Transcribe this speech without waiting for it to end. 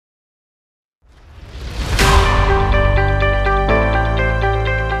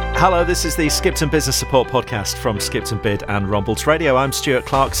Hello, this is the Skipton Business Support Podcast from Skipton Bid and Rombalds Radio. I'm Stuart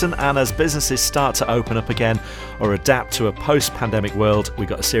Clarkson, and as businesses start to open up again or adapt to a post-pandemic world, we've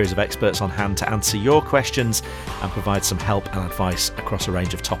got a series of experts on hand to answer your questions and provide some help and advice across a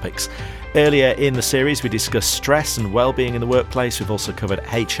range of topics. Earlier in the series, we discussed stress and well-being in the workplace. We've also covered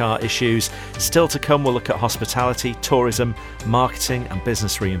HR issues. Still to come, we'll look at hospitality, tourism, marketing and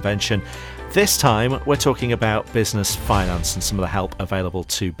business reinvention. This time, we're talking about business finance and some of the help available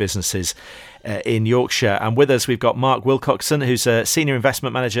to businesses in Yorkshire. And with us, we've got Mark Wilcoxon, who's a Senior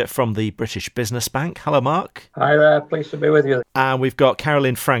Investment Manager from the British Business Bank. Hello, Mark. Hi there, pleased to be with you. And we've got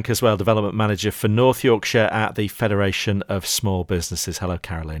Carolyn Frank as well, Development Manager for North Yorkshire at the Federation of Small Businesses. Hello,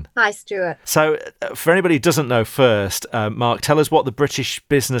 Carolyn. Hi, Stuart. So, for anybody who doesn't know first, Mark, tell us what the British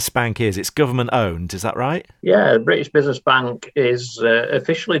Business Bank is. It's government-owned, is that right? Yeah, the British Business Bank is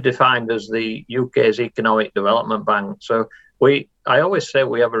officially defined as the UK's economic development bank. So I always say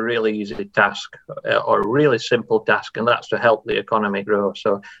we have a really easy task or a really simple task, and that's to help the economy grow.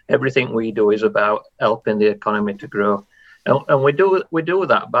 So everything we do is about helping the economy to grow. And we do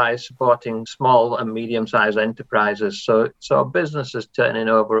that by supporting small and medium-sized enterprises. So businesses turning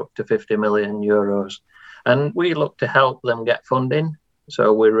over up to 50 million euros. And we look to help them get funding.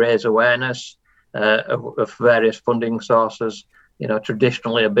 So we raise awareness of various funding sources. You know,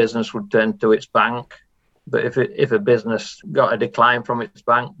 traditionally a business would turn to its bank. But if a business got a decline from its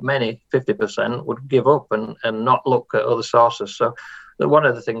bank, 50% would give up and not look at other sources. So one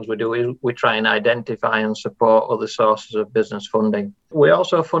of the things we do is we try and identify and support other sources of business funding. We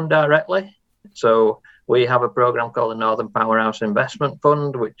also fund directly. So we have a program called the Northern Powerhouse Investment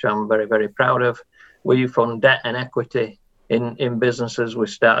Fund, which I'm very, very proud of. We fund debt and equity in businesses. We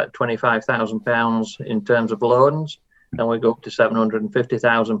start at £25,000 in terms of loans, and we go up to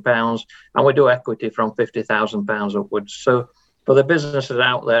 £750,000, and we do equity from £50,000 upwards. So for the businesses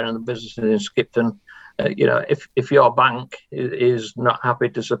out there and the businesses in Skipton, if your bank is not happy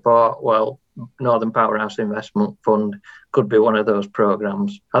to support, well, Northern Powerhouse Investment Fund could be one of those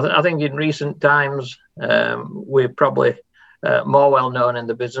programs. I think in recent times, we're probably more well known in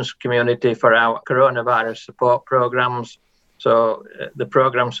the business community for our coronavirus support programs. So the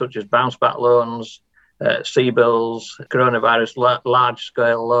programs such as bounce back loans, CBILS, coronavirus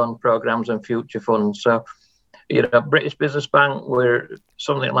large-scale loan programs and future funds. So, British Business Bank, we're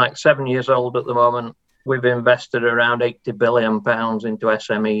something like 7 years old at the moment. We've invested around £80 billion into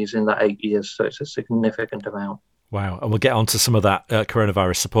SMEs in that 8 years, so it's a significant amount. Wow. And we'll get on to some of that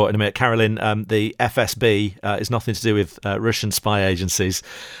coronavirus support in a minute. Carolyn, the FSB is nothing to do with Russian spy agencies.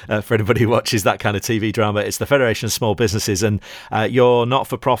 For anybody who watches that kind of TV drama, it's the Federation of Small Businesses, and you're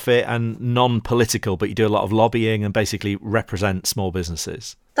not-for-profit and non-political, but you do a lot of lobbying and basically represent small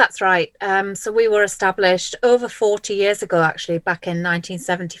businesses. That's right. So we were established over 40 years ago, actually, back in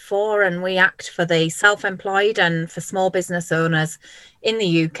 1974, and we act for the self-employed and for small business owners in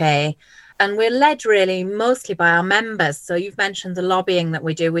the UK. And we're led really mostly by our members. So you've mentioned the lobbying that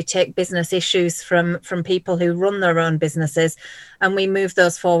we do. We take business issues from people who run their own businesses, and we move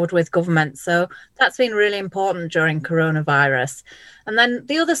those forward with government. So that's been really important during coronavirus. And then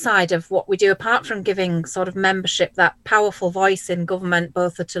the other side of what we do, apart from giving sort of membership that powerful voice in government,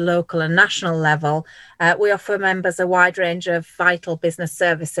 both at a local and national level, we offer members a wide range of vital business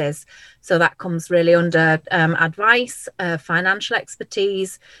services. So that comes really under advice, financial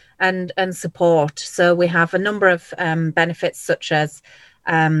expertise, and support. So we have a number of benefits such as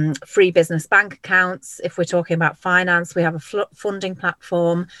free business bank accounts. If we're talking about finance, we have a funding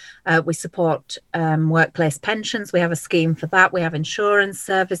platform. We support workplace pensions. We have a scheme for that. We have insurance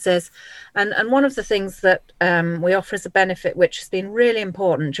services. And one of the things that we offer as a benefit, which has been really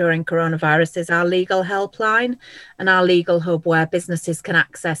important during coronavirus, is our legal helpline and our legal hub, where businesses can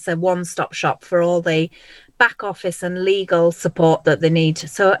access a one-stop shop for all the back office and legal support that they need.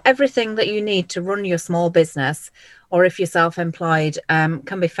 So everything that you need to run your small business, or if you're self-employed,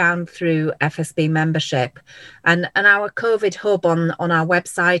 can be found through FSB membership. And our COVID hub on our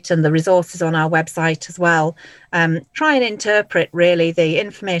website, and the resources on our website as well, try and interpret really the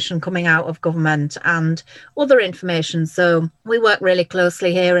information coming out of government and other information. So we work really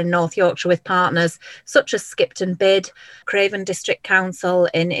closely here in North Yorkshire with partners such as Skipton Bid, Craven District Council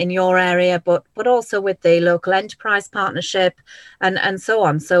in your area, but also with the local enterprise partnership and so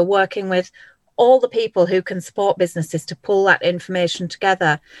on. So working with all the people who can support businesses to pull that information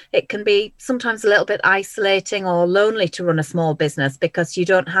together. It can be sometimes a little bit isolating or lonely to run a small business because you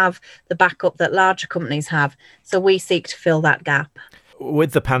don't have the backup that larger companies have. So we seek to fill that gap.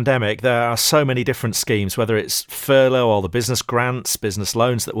 with the pandemic, there are so many different schemes, whether it's furlough or the business grants, business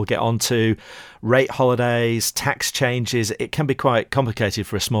loans that we'll get onto, rate holidays, tax changes. It can be quite complicated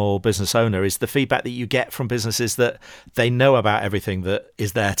for a small business owner. Is the feedback that you get from businesses that they know about everything that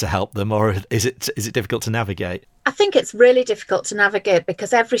is there to help them, or is it difficult to navigate? I think it's really difficult to navigate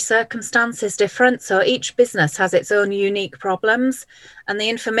because every circumstance is different. So each business has its own unique problems, and the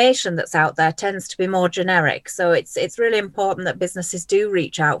information that's out there tends to be more generic. So it's really important that businesses do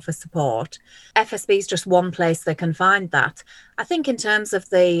reach out for support. FSB is just one place they can find that. I think in terms of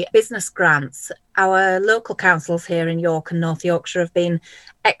the business grants, our local councils here in York and North Yorkshire have been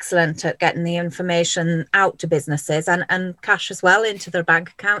excellent at getting the information out to businesses and cash as well into their bank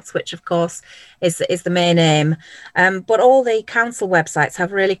accounts, which of course is the main aim. But all the council websites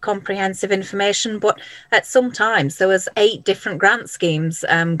have really comprehensive information, but at some times there was 8 different grant schemes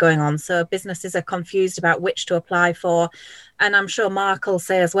going on. So businesses are confused about which to apply for. And I'm sure Mark will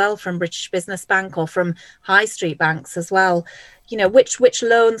say as well from British Business Bank or from high street banks as well, you know, which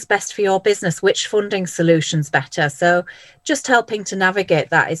loan's best for your business, which funding solution's better. So just helping to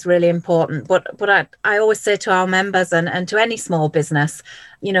navigate that is really important. But I always say to our members and to any small business,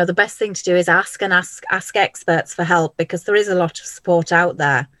 you know, the best thing to do is ask experts for help, because there is a lot of support out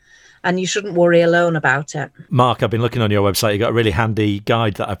there. And you shouldn't worry alone about it. Mark, I've been looking on your website. You've got a really handy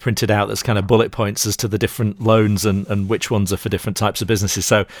guide that I printed out that's kind of bullet points as to the different loans and which ones are for different types of businesses.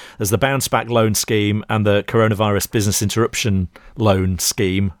 So there's the Bounce Back Loan Scheme and the Coronavirus Business Interruption Loan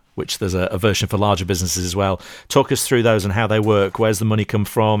Scheme, which there's a version for larger businesses as well. Talk us through those and how they work. Where's the money come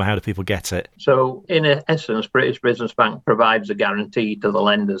from? How do people get it? So in essence, British Business Bank provides a guarantee to the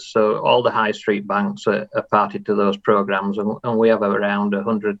lenders. So all the high street banks are party to those programs, and we have around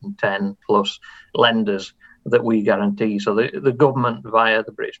 110 plus lenders that we guarantee. So the government via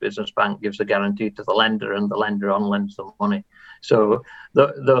the British Business Bank gives a guarantee to the lender, and the lender on lends the money. So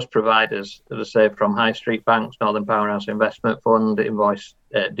those providers, as I say, from high street banks, Northern Powerhouse Investment Fund, invoice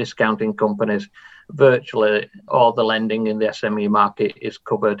discounting companies, virtually all the lending in the SME market is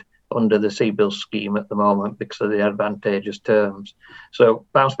covered under the CBILS scheme at the moment because of the advantageous terms. So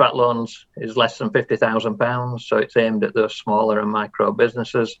bounce back loans is less than £50,000, so it's aimed at those smaller and micro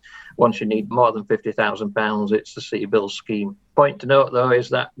businesses. Once you need more than £50,000, it's the CBILS scheme. Point to note, though, is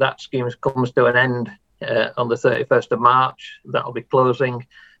that scheme comes to an end on the 31st of March. That'll be closing,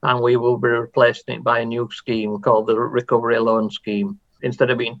 and we will be replacing it by a new scheme called the Recovery Loan Scheme.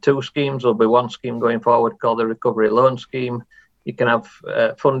 Instead of being 2 schemes, there'll be 1 scheme going forward called the Recovery Loan Scheme. You can have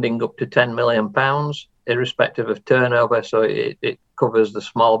funding up to £10 million, irrespective of turnover, so it covers the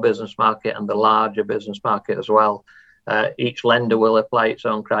small business market and the larger business market as well. Each lender will apply its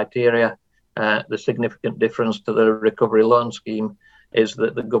own criteria. The significant difference to the Recovery Loan Scheme is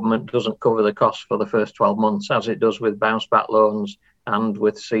that the government doesn't cover the costs for the first 12 months, as it does with bounce back loans and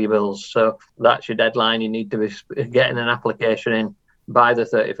with CBILS. So that's your deadline. You need to be getting an application in by the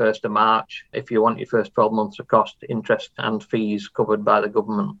 31st of March if you want your first 12 months of cost, interest and fees covered by the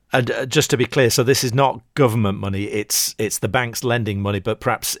government. And just to be clear, so this is not government money, it's the bank's lending money, but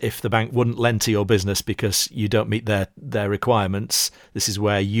perhaps if the bank wouldn't lend to your business because you don't meet their requirements, this is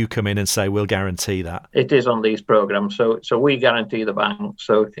where you come in and say, we'll guarantee that. It is on these programs. So we guarantee the bank.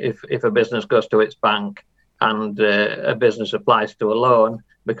 So if a business goes to its bank and a business applies to a loan,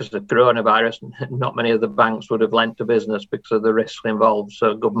 because of coronavirus, not many of the banks would have lent to business because of the risks involved.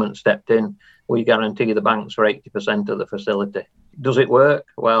 So government stepped in. We guarantee the banks for 80% of the facility. Does it work?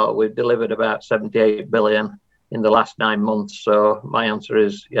 Well, we've delivered about 78 billion in the last 9 months. So my answer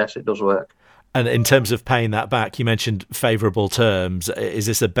is yes, it does work. And in terms of paying that back, you mentioned favourable terms. Is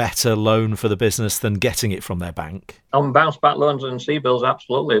this a better loan for the business than getting it from their bank? On bounce back loans and CBILS,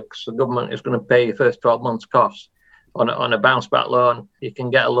 absolutely, because the government is going to pay your first 12 months costs. On a bounce back loan, you can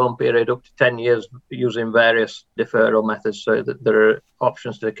get a loan period up to 10 years using various deferral methods. So that there are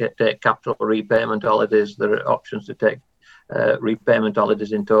options to take capital repayment holidays. There are options to take repayment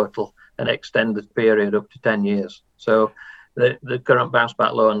holidays in total and extend the period up to 10 years. So the current bounce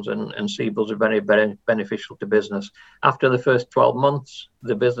back loans and CBILS are very, very beneficial to business. After the first 12 months,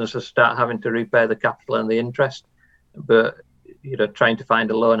 the businesses start having to repay the capital and the interest. But trying to find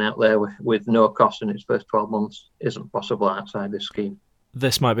a loan out there with no cost in its first 12 months isn't possible outside this scheme.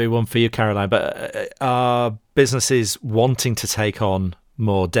 This might be one for you, Caroline, but are businesses wanting to take on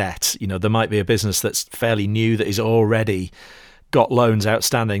more debt? There might be a business that's fairly new that is already got loans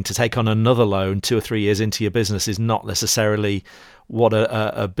outstanding. To take on another loan 2 or 3 years into your business is not necessarily what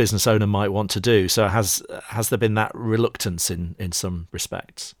a business owner might want to do. So has there been that reluctance in some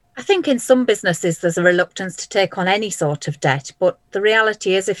respects? I think in some businesses there's a reluctance to take on any sort of debt, but the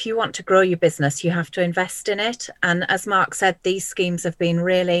reality is if you want to grow your business, you have to invest in it. And as Mark said, these schemes have been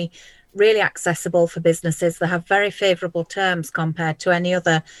really accessible for businesses. They have very favourable terms compared to any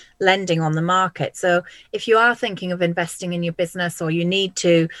other lending on the market. So if you are thinking of investing in your business, or you need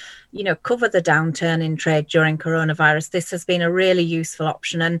to, cover the downturn in trade during coronavirus, this has been a really useful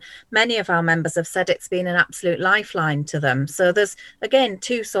option. And many of our members have said it's been an absolute lifeline to them. So there's, again,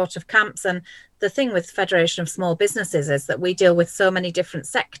 two sort of camps. And the thing with Federation of Small Businesses is that we deal with so many different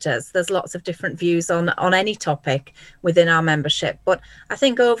sectors. There's lots of different views on any topic within our membership. But I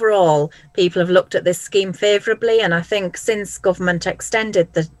think overall, people have looked at this scheme favourably. And I think since government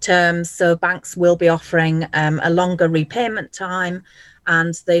extended the terms, so banks will be offering a longer repayment time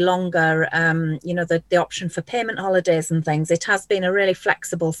and the longer, the option for payment holidays and things. It has been a really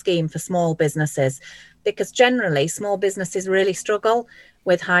flexible scheme for small businesses, because generally small businesses really struggle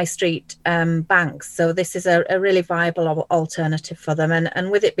with high street banks. So this is a really viable alternative for them. And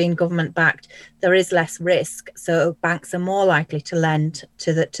with it being government backed, there is less risk. So banks are more likely to lend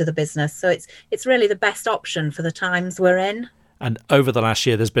to the business. So it's really the best option for the times we're in. And over the last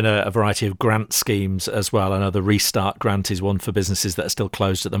year, there's been a variety of grant schemes as well. I know the Restart grant is one for businesses that are still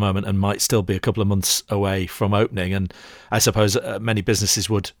closed at the moment and might still be a couple of months away from opening. And I suppose many businesses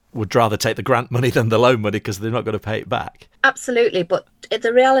would rather take the grant money than the loan money because they're not going to pay it back. Absolutely. But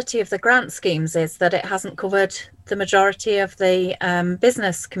the reality of the grant schemes is that it hasn't covered the majority of the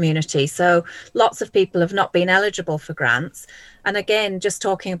business community. So lots of people have not been eligible for grants. And again, just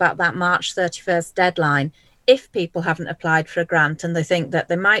talking about that March 31st deadline, if people haven't applied for a grant and they think that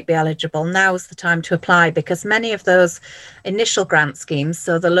they might be eligible, now's the time to apply, because many of those initial grant schemes,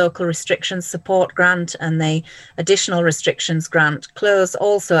 so the local restrictions support grant and the additional restrictions grant, close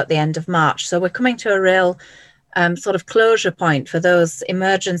also at the end of March. So we're coming to a real sort of closure point for those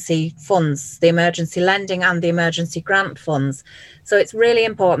emergency funds, the emergency lending and the emergency grant funds. So it's really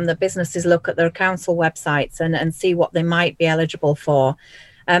important that businesses look at their council websites and see what they might be eligible for.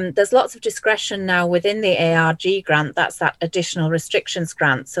 There's lots of discretion now within the ARG grant. That's that additional restrictions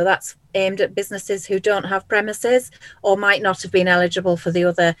grant. So that's aimed at businesses who don't have premises or might not have been eligible for the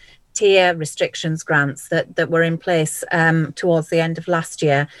other tier restrictions grants that were in place towards the end of last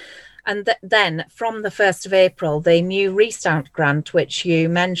year. And then from the 1st of April, the new Restart grant, which you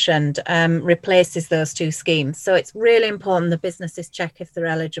mentioned, replaces those two schemes. So it's really important the businesses check if they're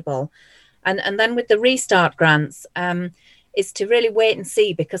eligible. And then with the Restart grants, is to really wait and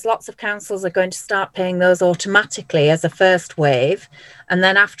see, because lots of councils are going to start paying those automatically as a first wave. And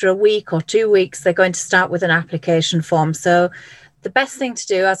then after a week or 2 weeks, they're going to start with an application form. So the best thing to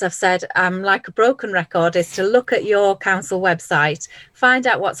do, as I've said, like a broken record, is to look at your council website, find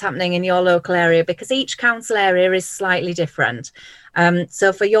out what's happening in your local area, because each council area is slightly different.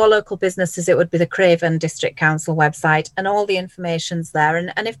 So for your local businesses, it would be the Craven District Council website, and all the information's there.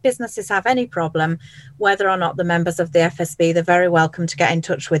 And if businesses have any problem, whether or not the members of the FSB, they're very welcome to get in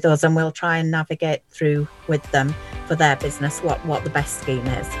touch with us, and we'll try and navigate through with them for their business what the best scheme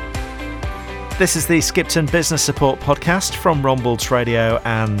is. This is the Skipton Business Support Podcast from Rombalds Radio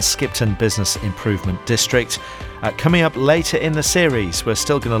and Skipton Business Improvement District. Coming up later in the series, we're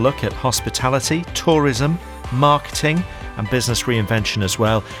still going to look at hospitality, tourism, marketing and business reinvention as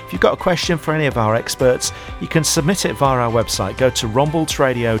well. If you've got a question for any of our experts, you can submit it via our website. Go to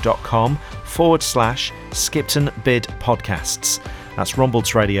rombaldsradio.com/Skipton Bid Podcasts. That's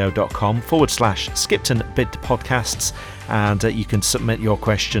rombaldsradio.com/Skipton Bid Podcasts. And you can submit your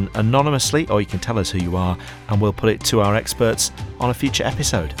question anonymously, or you can tell us who you are, and we'll put it to our experts on a future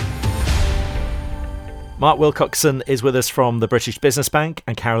episode. Mark Wilcoxon is with us from the British Business Bank,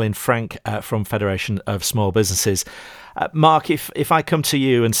 and Carolyn Frank from Federation of Small Businesses. Mark, if I come to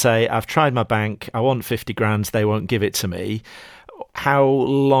you and say, I've tried my bank, I want 50 grand, they won't give it to me, how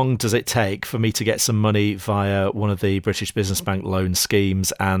long does it take for me to get some money via one of the British Business Bank loan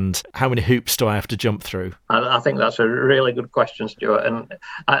schemes, and how many hoops do I have to jump through? I think that's a really good question, Stuart. And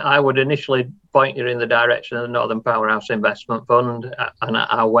I would initially point you in the direction of the Northern Powerhouse Investment Fund and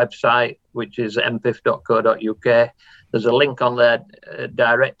our website, which is mpif.co.uk. There's a link on there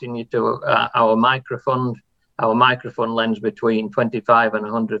directing you to our microfund. Our microfund lends between 25 and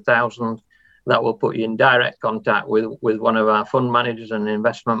 100,000. That will put you in direct contact with one of our fund managers and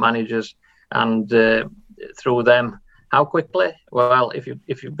investment managers, and through them. How quickly? Well, if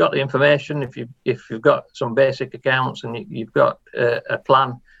you've got the information, if you've got some basic accounts and you've got a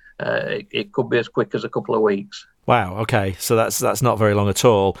plan, it could be as quick as a couple of weeks. Wow. Okay, so that's not very long at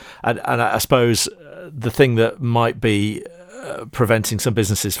all. And I suppose the thing that might be preventing some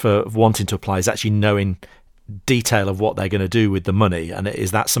businesses for wanting to apply is actually knowing detail of what they're going to do with the money. And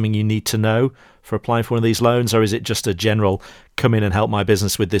is that something you need to know for applying for one of these loans, or is it just a general come in and help my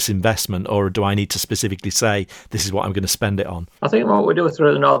business with this investment, or do I need to specifically say this is what I'm going to spend it on? I think what we do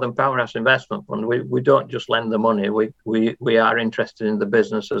through the Northern Powerhouse Investment Fund, we don't just lend the money. We are interested in the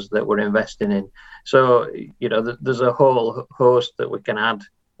businesses that we're investing in. So, you know, there's a whole host that we can add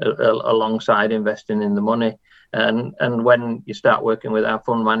alongside investing in the money. And when you start working with our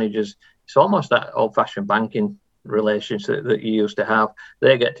fund managers, it's almost that old-fashioned banking relationship that you used to have.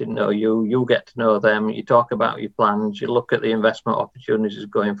 They get to know you, you get to know them, you talk about your plans, you look at the investment opportunities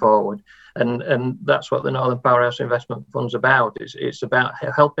going forward. And that's what the Northern Powerhouse Investment Fund's about. It's about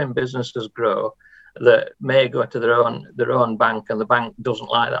helping businesses grow that may go to their own bank, and the bank doesn't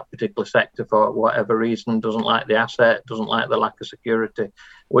like that particular sector for whatever reason, doesn't like the asset, doesn't like the lack of security.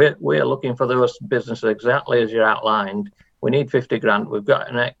 We're looking for those businesses exactly as you outlined. We need 50 grand. We've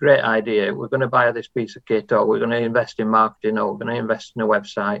got a great idea. We're going to buy this piece of kit, or we're going to invest in marketing, or we're going to invest in a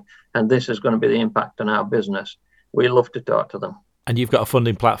website, and this is going to be the impact on our business. We love to talk to them. And you've got a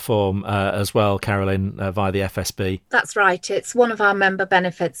funding platform as well, Carolyn, via the FSB. That's right. It's one of our member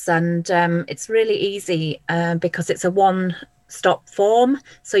benefits, and it's really easy because it's a one-stop form.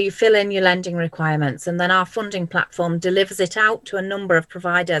 So you fill in your lending requirements, and then our funding platform delivers it out to a number of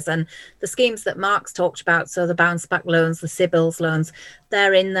providers. And the schemes that Mark's talked about, so the bounce back loans, the CBILS loans,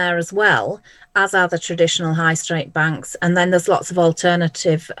 they're in there as well, as are the traditional high street banks. And then there's lots of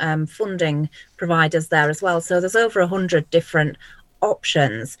alternative funding providers there as well. So there's over 100 different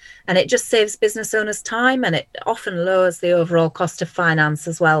options, and it just saves business owners time, and it often lowers the overall cost of finance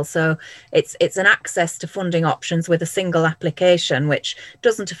as well. So it's an access to funding options with a single application, which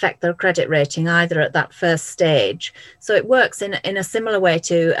doesn't affect their credit rating either at that first stage. So it works in a similar way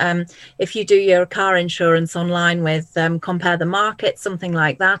to if you do your car insurance online with Compare the Market, something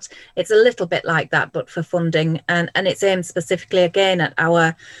like that. It's a little bit like that, but for funding, and it's aimed specifically again at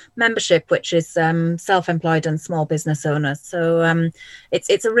our membership, which is self-employed and small business owners. So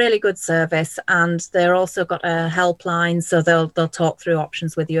it's a really good service, and they're also got a helpline, so they'll talk through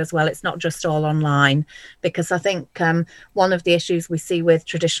options with you as well. It's not just all online, because I think one of the issues we see with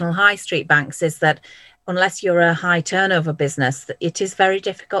traditional high street banks is that unless you're a high turnover business, it is very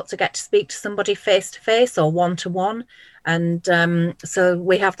difficult to get to speak to somebody face to face or one to one. And so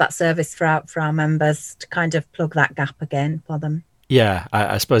we have that service for our members to kind of plug that gap again for them. Yeah,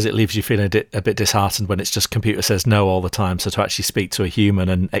 I suppose it leaves you feeling a bit disheartened when it's just computer says no all the time. So to actually speak to a human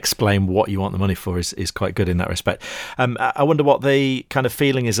and explain what you want the money for is quite good in that respect. I wonder what the kind of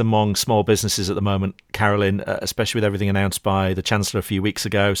feeling is among small businesses at the moment, Carolyn, especially with everything announced by the Chancellor a few weeks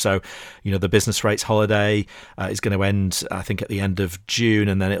ago. So, you know, the business rates holiday is going to end, I think, at the end of June,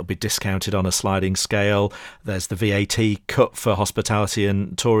 and then it'll be discounted on a sliding scale. There's the VAT cut for hospitality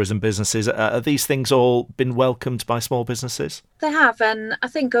and tourism businesses. Are these things all been welcomed by small businesses? They have, and I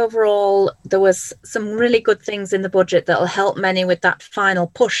think overall there was some really good things in the budget that will help many with that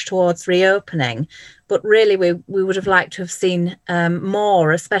final push towards reopening. But really, we would have liked to have seen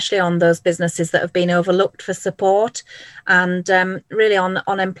more, especially on those businesses that have been overlooked for support, and really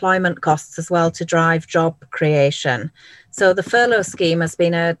on employment costs as well to drive job creation. So the furlough scheme has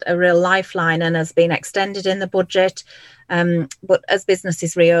been a real lifeline and has been extended in the budget. But as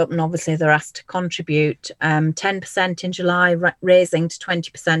businesses reopen, obviously they're asked to contribute 10% in July, raising to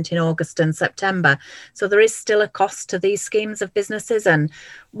 20% in August and September. So there is still a cost to these schemes of businesses. And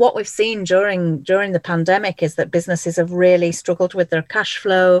what we've seen during the pandemic is that businesses have really struggled with their cash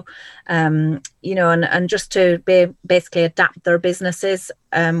flow, and just to basically adapt their businesses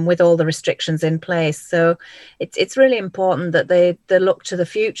with all the restrictions in place. So it's really important that they look to the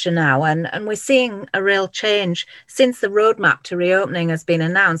future now. And we're seeing a real change since the roadmap to reopening has been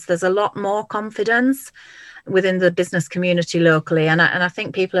announced. There's a lot more confidence within the business community locally. And I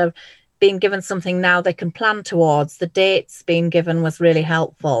think people have been given something now they can plan towards. The dates being given was really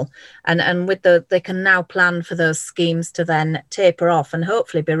helpful. And with they can now plan for those schemes to then taper off and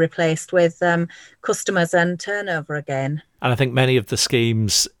hopefully be replaced with customers and turnover again. And I think many of the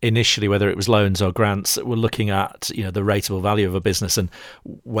schemes initially, whether it was loans or grants, were looking at, you know, the rateable value of a business and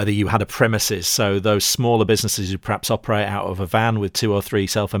whether you had a premises. So those smaller businesses who perhaps operate out of a van with 2 or 3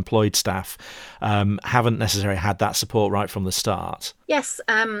 self-employed staff haven't necessarily had that support right from the start. Yes,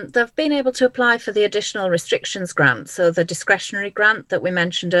 they've been able to apply for the additional restrictions grant, so the discretionary grant that we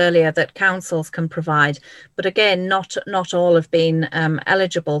mentioned earlier that councils can provide. But again, not all have been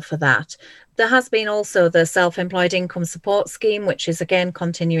eligible for that. There has been also the Self-Employed Income Support Scheme, which is again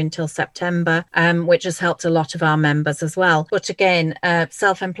continuing till September, which has helped a lot of our members as well. But again,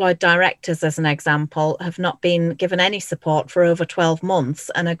 self-employed directors, as an example, have not been given any support for over 12 months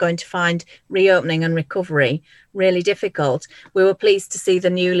and are going to find reopening and recovery really difficult. We were pleased to see the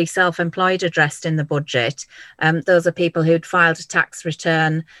newly self-employed addressed in the budget. Those are people who'd filed a tax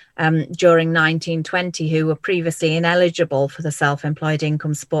return during 1920 who were previously ineligible for the Self-Employed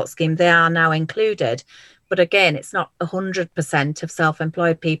Income Support Scheme. They are now included. But again, it's not 100% of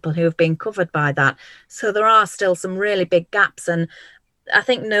self-employed people who have been covered by that. So there are still some really big gaps. And I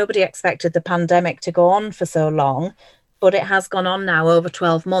think nobody expected the pandemic to go on for so long. But it has gone on now over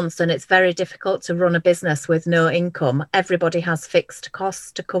 12 months, and it's very difficult to run a business with no income. Everybody has fixed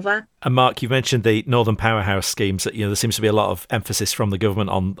costs to cover. And Mark, you've mentioned the Northern Powerhouse schemes. There seems to be a lot of emphasis from the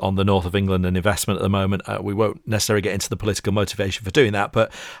government on the north of England and investment at the moment. We won't necessarily get into the political motivation for doing that,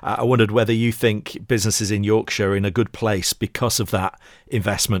 but I wondered whether you think businesses in Yorkshire are in a good place because of that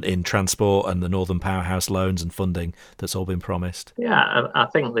investment in transport and the Northern Powerhouse loans and funding that's all been promised. Yeah, I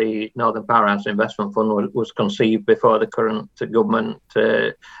think the Northern Powerhouse Investment Fund was conceived before the current government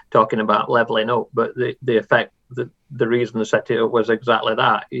talking about levelling up, but the effect, the reason they set it up was exactly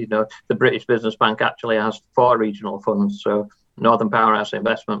that. The British Business Bank actually has 4 regional funds. So Northern Powerhouse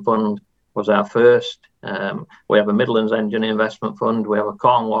Investment Fund was our first. We have a Midlands Engine Investment Fund, we have a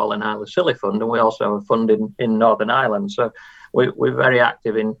Cornwall and Isle of Scilly Fund, and we also have a fund in Northern Ireland. So we're very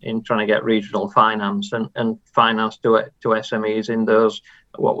active in trying to get regional finance and finance to SMEs in those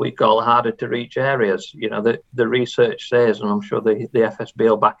what we call harder to reach areas. The research says, and I'm sure the FSB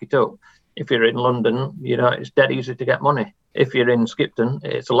will back it up, if you're in London, it's dead easy to get money. If you're in Skipton,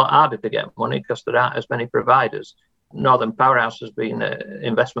 it's a lot harder to get money because there aren't as many providers. Northern Powerhouse has been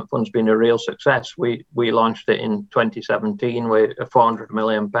investment fund's been a real success. We launched it in 2017 with £400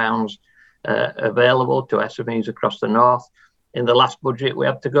 million available to SMEs across the north. In the last budget, we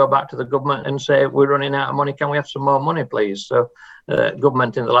had to go back to the government and say, we're running out of money. Can we have some more money, please? So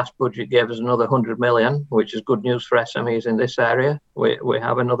government in the last budget gave us another 100 million, which is good news for SMEs in this area. We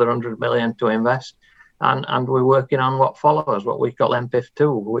have another 100 million to invest. And we're working on what follows, what we call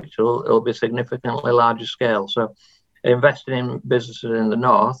MPIF2, which will be significantly larger scale. So investing in businesses in the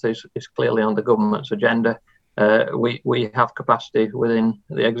north is clearly on the government's agenda. We have capacity within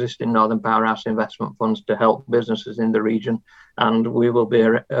the existing Northern Powerhouse investment funds to help businesses in the region, and we will be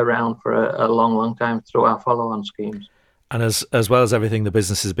around for a long, long time through our follow-on schemes. And as well as everything the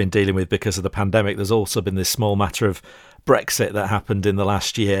business has been dealing with because of the pandemic, there's also been this small matter of Brexit that happened in the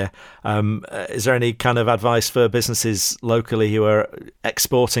last year. Is there any kind of advice for businesses locally who are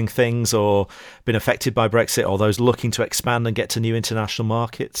exporting things or been affected by Brexit, or those looking to expand and get to new international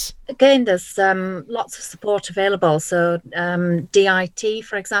markets? Again, there's lots of support available. So DIT,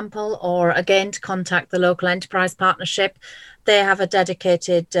 for example, or again, to contact the local enterprise partnership. They have a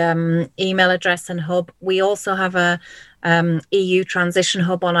dedicated email address and hub. We also have a EU transition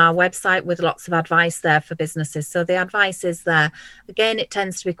hub on our website with lots of advice there for businesses. So the advice is there. Again, it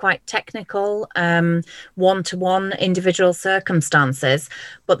tends to be quite technical, one-to-one individual circumstances,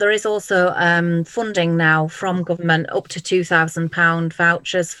 but there is also funding now from government up to £2,000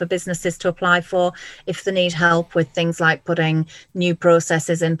 vouchers for businesses to apply for if they need help with things like putting new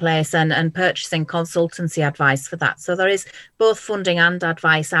processes in place and purchasing consultancy advice for that. So there is both funding and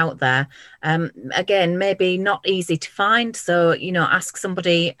advice out there. Again, maybe not easy to find. So, ask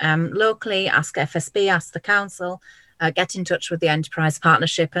somebody locally, ask FSB, ask the council, get in touch with the enterprise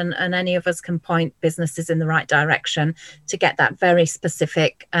partnership, and any of us can point businesses in the right direction to get that very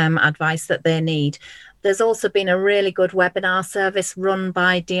specific advice that they need. There's also been a really good webinar service run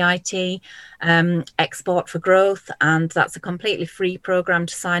by DIT, Export for Growth, and that's a completely free program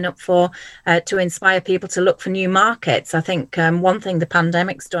to sign up for to inspire people to look for new markets. I think one thing the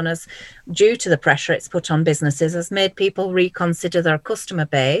pandemic's done is, due to the pressure it's put on businesses, has made people reconsider their customer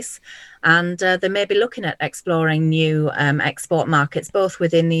base, and they may be looking at exploring new export markets, both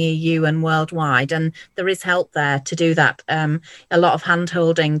within the EU and worldwide. And there is help there to do that. A lot of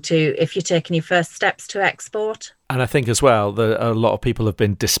hand-holding if you're taking your first steps to export. And I think as well that a lot of people have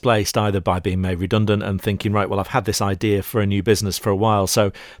been displaced either by being made redundant and thinking, right, well, I've had this idea for a new business for a while.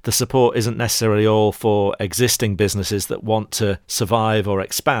 So the support isn't necessarily all for existing businesses that want to survive or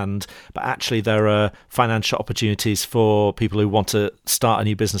expand, but actually there are financial opportunities for people who want to start a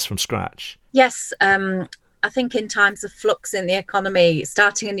new business from scratch. Yes, I think in times of flux in the economy,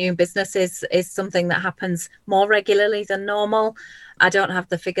 starting a new business is something that happens more regularly than normal. I don't have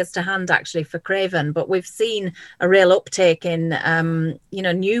the figures to hand actually for Craven, but we've seen a real uptake in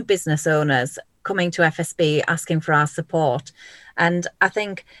new business owners coming to FSB asking for our support. And I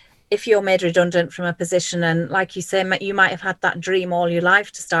think if you're made redundant from a position, and like you say, you might have had that dream all your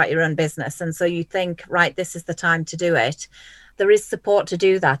life to start your own business, and so you think, right, this is the time to do it. There is support to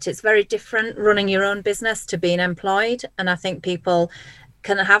do that. It's very different running your own business to being employed, and I think people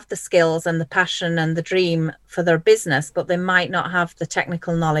can have the skills and the passion and the dream for their business, but they might not have the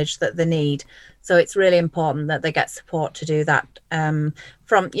technical knowledge that they need. So it's really important that they get support to do that and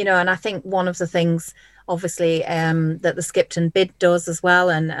I think one of the things, obviously, that the Skipton Bid does as well,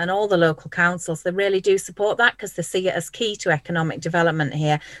 and all the local councils, they really do support that because they see it as key to economic development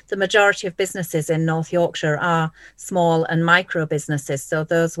here. The majority of businesses in North Yorkshire are small and micro businesses, so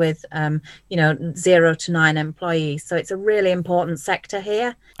those with 0 to 9 employees. So it's a really important sector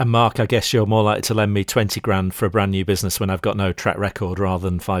here. And Mark, I guess you're more likely to lend me 20 grand for a brand new business when I've got no track record rather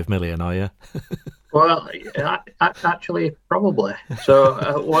than 5 million, are you? Well, actually, probably.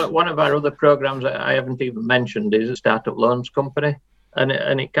 So one of our other programs that I haven't even mentioned is a startup loans company. And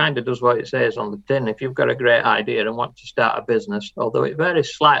it kind of does what it says on the tin. If you've got a great idea and want to start a business, although it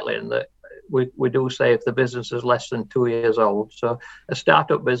varies slightly in that we do say if the business is less than 2 years old. So a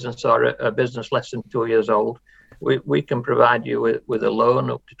startup business or a business less than 2 years old, we can provide you with a loan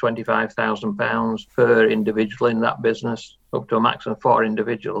up to £25,000 per individual in that business, up to a maximum of 4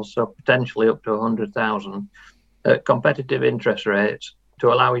 individuals, so potentially up to 100,000 at competitive interest rates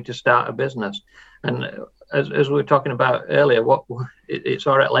to allow you to start a business. And as we were talking about earlier, it's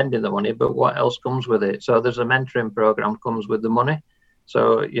all right lending the money, but what else comes with it? So there's a mentoring program comes with the money.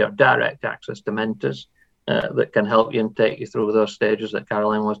 So you have direct access to mentors that can help you and take you through those stages that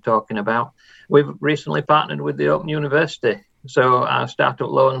Caroline was talking about. We've recently partnered with the Open University. So our startup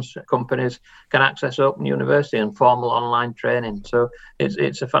loans companies can access Open University and formal online training. So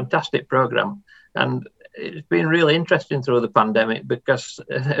it's a fantastic program. And it's been really interesting through the pandemic because,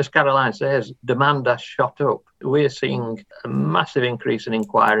 as Caroline says, demand has shot up. We're seeing a massive increase in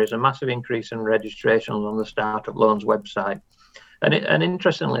inquiries, a massive increase in registrations on the Startup Loans website. And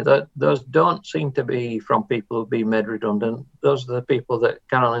interestingly, those don't seem to be from people who've been made redundant. Those are the people that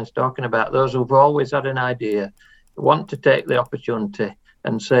Caroline's talking about, those who've always had an idea, want to take the opportunity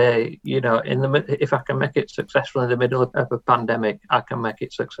and say, if I can make it successful in the middle of a pandemic, I can make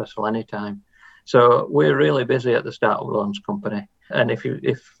it successful anytime. So we're really busy at the Startup Loans Company. And if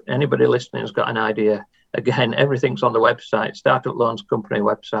anybody listening has got an idea, again, everything's on the website, Startup Loans Company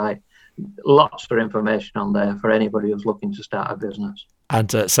website. Lots of information on there for anybody who's looking to start a business. And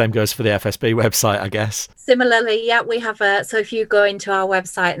same goes for the FSB website, I guess. Similarly, yeah, we have so if you go into our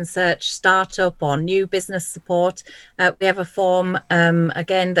website and search startup or new business support, we have a form,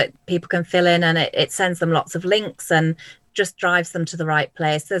 again, that people can fill in, and it sends them lots of links and just drives them to the right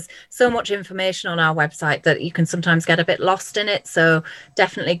place. There's so much information on our website that you can sometimes get a bit lost in it. So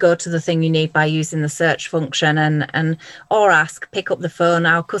definitely go to the thing you need by using the search function and or pick up the phone.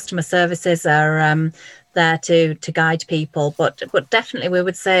 Our customer services are there to guide people. But definitely we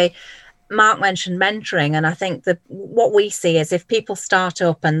would say, Mark mentioned mentoring, and I think that what we see is if people start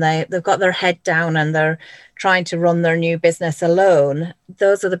up and they've got their head down and they're trying to run their new business alone,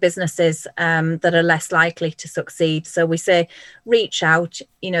 those are the businesses that are less likely to succeed. So we say reach out,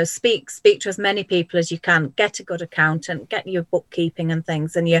 speak to as many people as you can, get a good accountant, get your bookkeeping and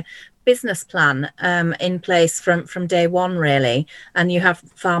things and your business plan in place from day one, really, and you have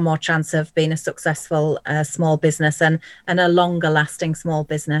far more chance of being a successful small business and a longer lasting small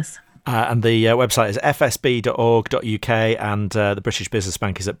business. And the website is fsb.org.uk, and the British Business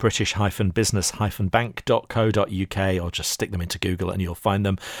Bank is at british-business-bank.co.uk, or just stick them into Google and you'll find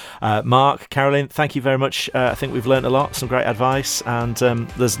them. Mark, Caroline, thank you very much. I think we've learned a lot, some great advice, and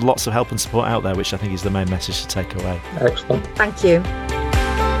there's lots of help and support out there, which I think is the main message to take away. Excellent. Thank you.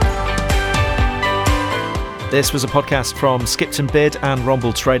 This was a podcast from Skipton Bid and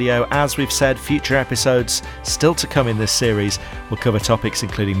Rombalds Radio. As we've said, future episodes still to come in this series will cover topics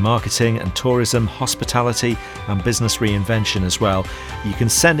including marketing and tourism, hospitality and business reinvention as well. You can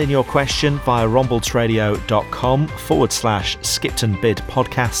send in your question via rombaldsradio.com/Skipton Bid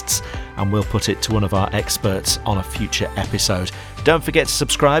podcasts, and we'll put it to one of our experts on a future episode. Don't forget to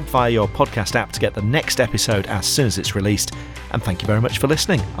subscribe via your podcast app to get the next episode as soon as it's released. And thank you very much for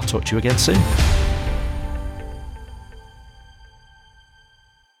listening. I'll talk to you again soon.